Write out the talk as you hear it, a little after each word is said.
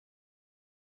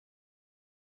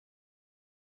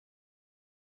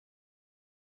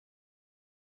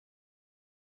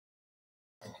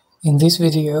In this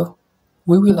video,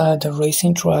 we will add a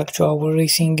racing track to our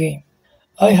racing game.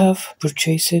 I have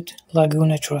purchased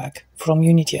Laguna Track from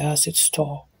Unity Asset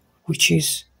Store, which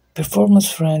is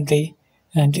performance-friendly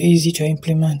and easy to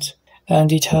implement,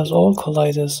 and it has all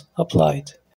colliders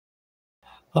applied.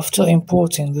 After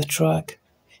importing the track,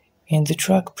 in the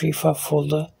track prefab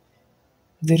folder,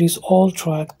 there is all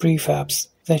track prefabs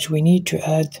that we need to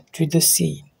add to the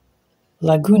scene.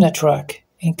 Laguna Track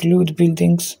include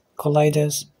buildings,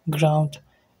 colliders, ground,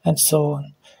 and so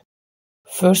on.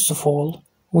 First of all,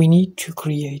 we need to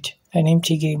create an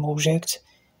empty game object,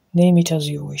 name it as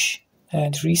you wish,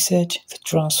 and reset the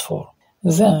transform.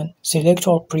 Then select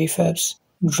all prefabs,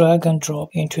 drag and drop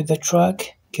into the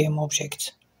track game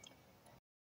object.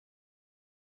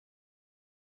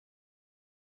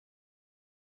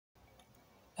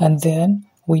 And then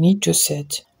we need to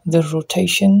set the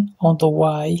rotation on the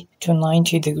Y to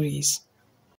 90 degrees.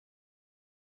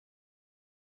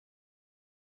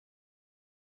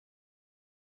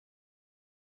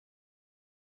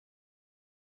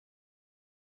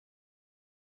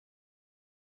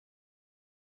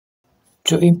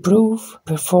 To improve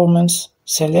performance,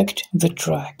 select the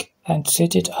track and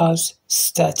set it as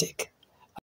static.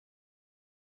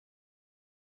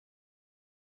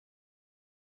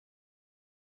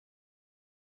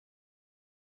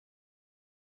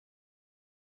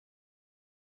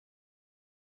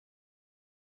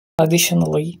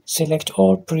 Additionally, select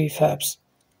all prefabs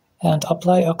and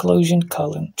apply occlusion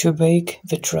column to bake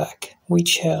the track,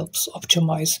 which helps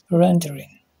optimize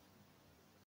rendering.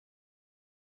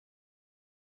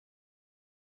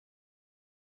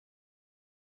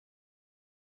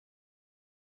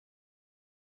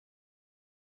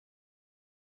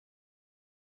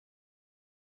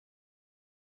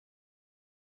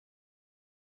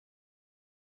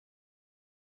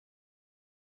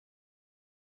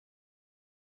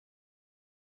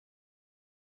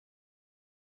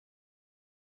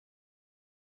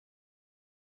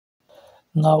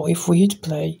 Now if we hit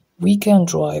play, we can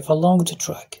drive along the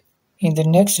track. In the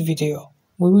next video,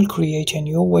 we will create a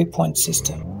new waypoint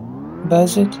system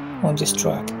based on this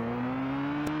track.